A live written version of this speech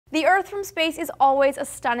The Earth from space is always a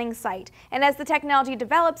stunning sight, and as the technology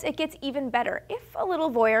develops, it gets even better, if a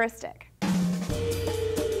little voyeuristic.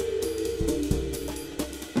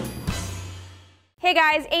 Hey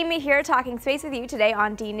guys, Amy here talking space with you today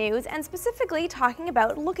on DNews, and specifically talking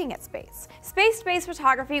about looking at space. Space-to-space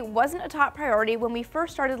photography wasn't a top priority when we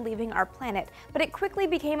first started leaving our planet, but it quickly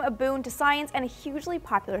became a boon to science and a hugely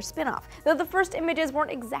popular spin-off, though the first images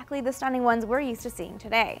weren't exactly the stunning ones we're used to seeing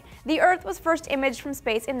today. The Earth was first imaged from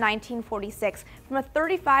space in 1946 from a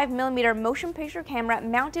 35mm motion picture camera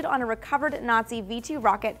mounted on a recovered Nazi V-2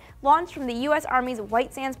 rocket launched from the US Army's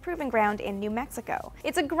White Sands Proving Ground in New Mexico.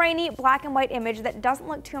 It's a grainy, black and white image that doesn't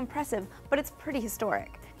look too impressive, but it's pretty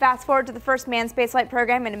historic. Fast forward to the first manned spaceflight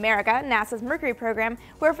program in America, NASA's Mercury program,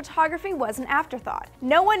 where photography was an afterthought.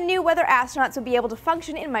 No one knew whether astronauts would be able to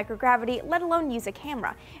function in microgravity, let alone use a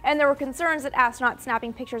camera, and there were concerns that astronauts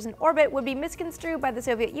snapping pictures in orbit would be misconstrued by the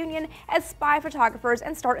Soviet Union as spy photographers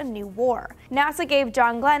and start a new war. NASA gave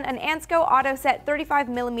John Glenn an Ansco AutoSet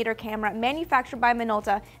 35mm camera manufactured by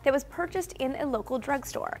Minolta that was purchased in a local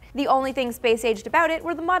drugstore. The only thing space-aged about it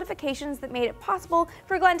were the modifications that made it possible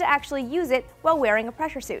for Glenn to actually use it while wearing a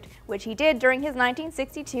pressure suit, which he did during his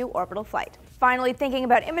 1962 orbital flight. Finally, thinking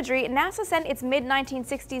about imagery, NASA sent its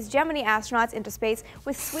mid-1960s Gemini astronauts into space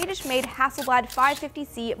with Swedish-made Hasselblad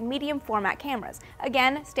 550C medium format cameras,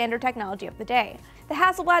 again, standard technology of the day. The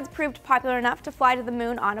Hasselblads proved popular enough to fly to the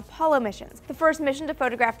moon on Apollo missions. The first mission to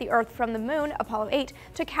photograph the Earth from the moon, Apollo 8,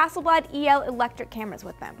 took Hasselblad EL electric cameras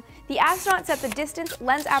with them. The astronauts set the distance,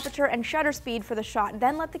 lens aperture, and shutter speed for the shot,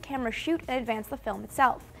 then let the camera shoot and advance the film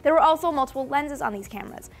itself. There were also multiple lenses on these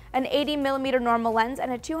cameras, an 80mm normal lens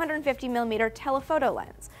and a 250mm telephoto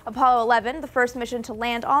lens. Apollo 11, the first mission to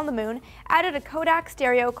land on the moon, added a Kodak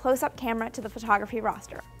stereo close-up camera to the photography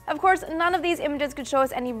roster. Of course, none of these images could show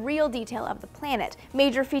us any real detail of the planet.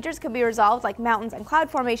 Major features could be resolved like mountains and cloud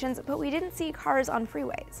formations, but we didn't see cars on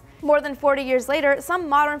freeways. More than 40 years later, some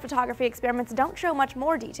modern photography experiments don't show much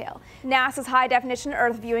more detail. NASA's high-definition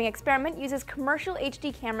Earth viewing experiment uses commercial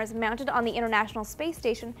HD cameras mounted on the International Space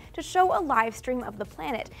Station to show a live stream of the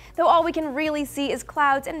planet, though all we can really see is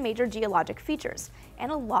clouds and major geologic features,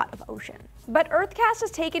 and a lot of ocean. But EarthCast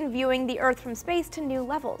has taken viewing the Earth from space to new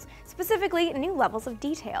levels, specifically new levels of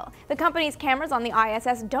detail. The company's cameras on the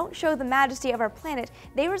ISS don't show the majesty of our planet,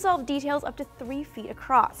 they resolve details up to 3 feet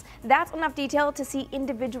across. That's enough detail to see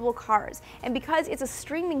individual cars, and because it's a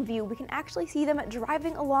streaming view, we can actually see them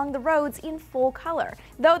driving along the roads in full color,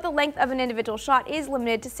 though the length of an individual shot is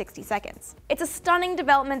limited to 60 seconds. It's a stunning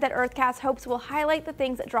development that EarthCast hopes will highlight the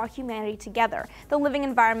things that draw humanity together, the living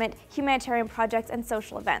environment, humanitarian projects, and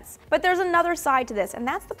social events. But there's another side to this, and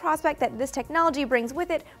that's the prospect that this technology brings with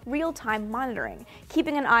it real-time monitoring,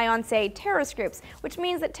 keeping an eye on, say, terrorist groups, which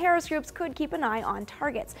means that terrorist groups could keep an eye on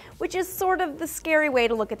targets, which is sort of the scary way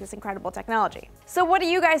to look at this incredible technology. So what do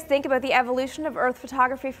you guys think about the evolution of Earth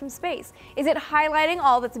photography from space? Is it highlighting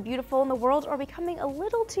all that's beautiful in the world, or becoming a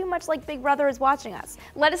little too much like Big Brother is watching us?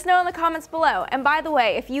 Let us know in the comments below. And by the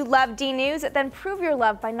way, if you love DNews, then prove your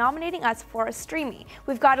love by nominating us for a Streamy.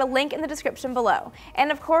 We've got a link in the description below.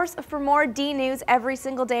 And of course, for more DNews every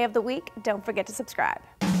single day of the week, don't forget to subscribe.